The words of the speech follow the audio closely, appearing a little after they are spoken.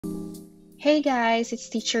Hey guys, it's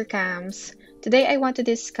Teacher Cams. Today I want to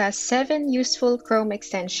discuss 7 useful Chrome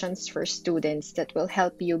extensions for students that will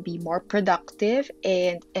help you be more productive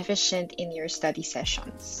and efficient in your study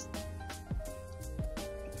sessions.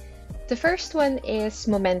 The first one is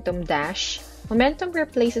Momentum Dash. Momentum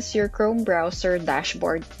replaces your Chrome browser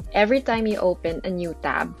dashboard every time you open a new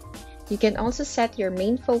tab. You can also set your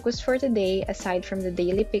main focus for the day aside from the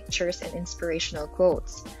daily pictures and inspirational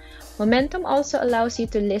quotes. Momentum also allows you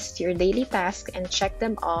to list your daily tasks and check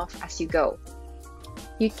them off as you go.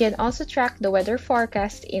 You can also track the weather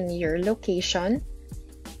forecast in your location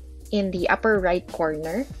in the upper right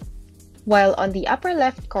corner, while on the upper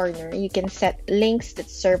left corner, you can set links that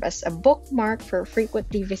serve as a bookmark for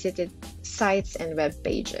frequently visited sites and web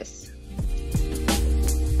pages.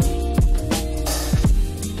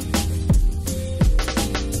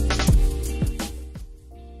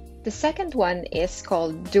 The second one is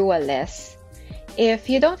called Dualless. If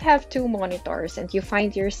you don't have 2 monitors and you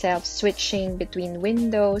find yourself switching between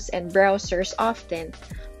windows and browsers often,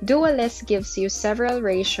 Dualless gives you several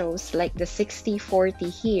ratios like the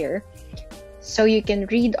 60-40 here, so you can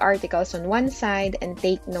read articles on one side and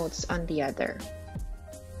take notes on the other.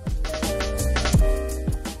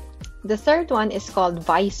 The third one is called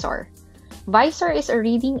Visor. Visor is a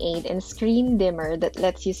reading aid and screen dimmer that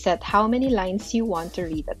lets you set how many lines you want to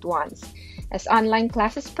read at once. As online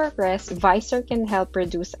classes progress, Visor can help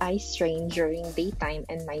reduce eye strain during daytime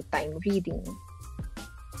and nighttime reading.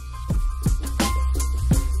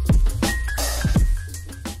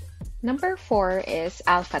 Number 4 is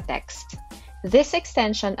Alphatext. This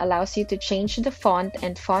extension allows you to change the font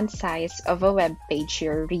and font size of a web page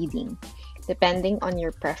you're reading, depending on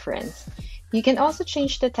your preference. You can also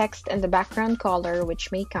change the text and the background color,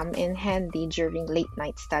 which may come in handy during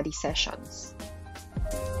late-night study sessions.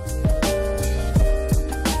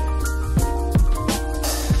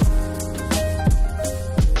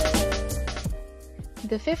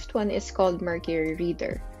 The fifth one is called Mercury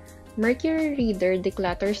Reader. Mercury Reader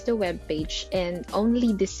declutters the web page and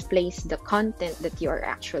only displays the content that you are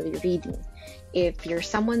actually reading. If you're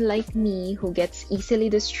someone like me who gets easily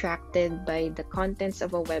distracted by the contents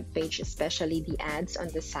of a web page, especially the ads on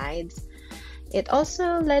the sides, it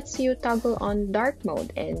also lets you toggle on dark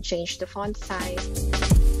mode and change the font size.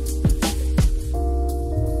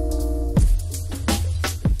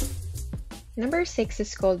 Number 6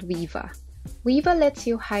 is called Weava. Weava lets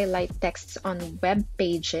you highlight texts on web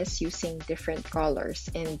pages using different colors,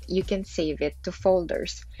 and you can save it to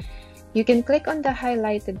folders. You can click on the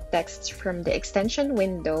highlighted text from the extension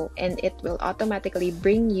window and it will automatically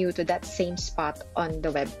bring you to that same spot on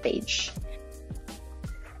the web page.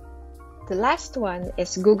 The last one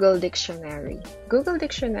is Google Dictionary. Google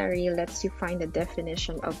Dictionary lets you find the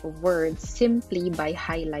definition of a word simply by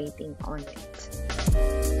highlighting on it.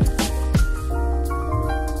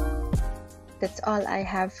 That's all I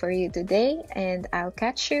have for you today, and I'll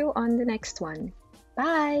catch you on the next one.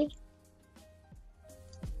 Bye!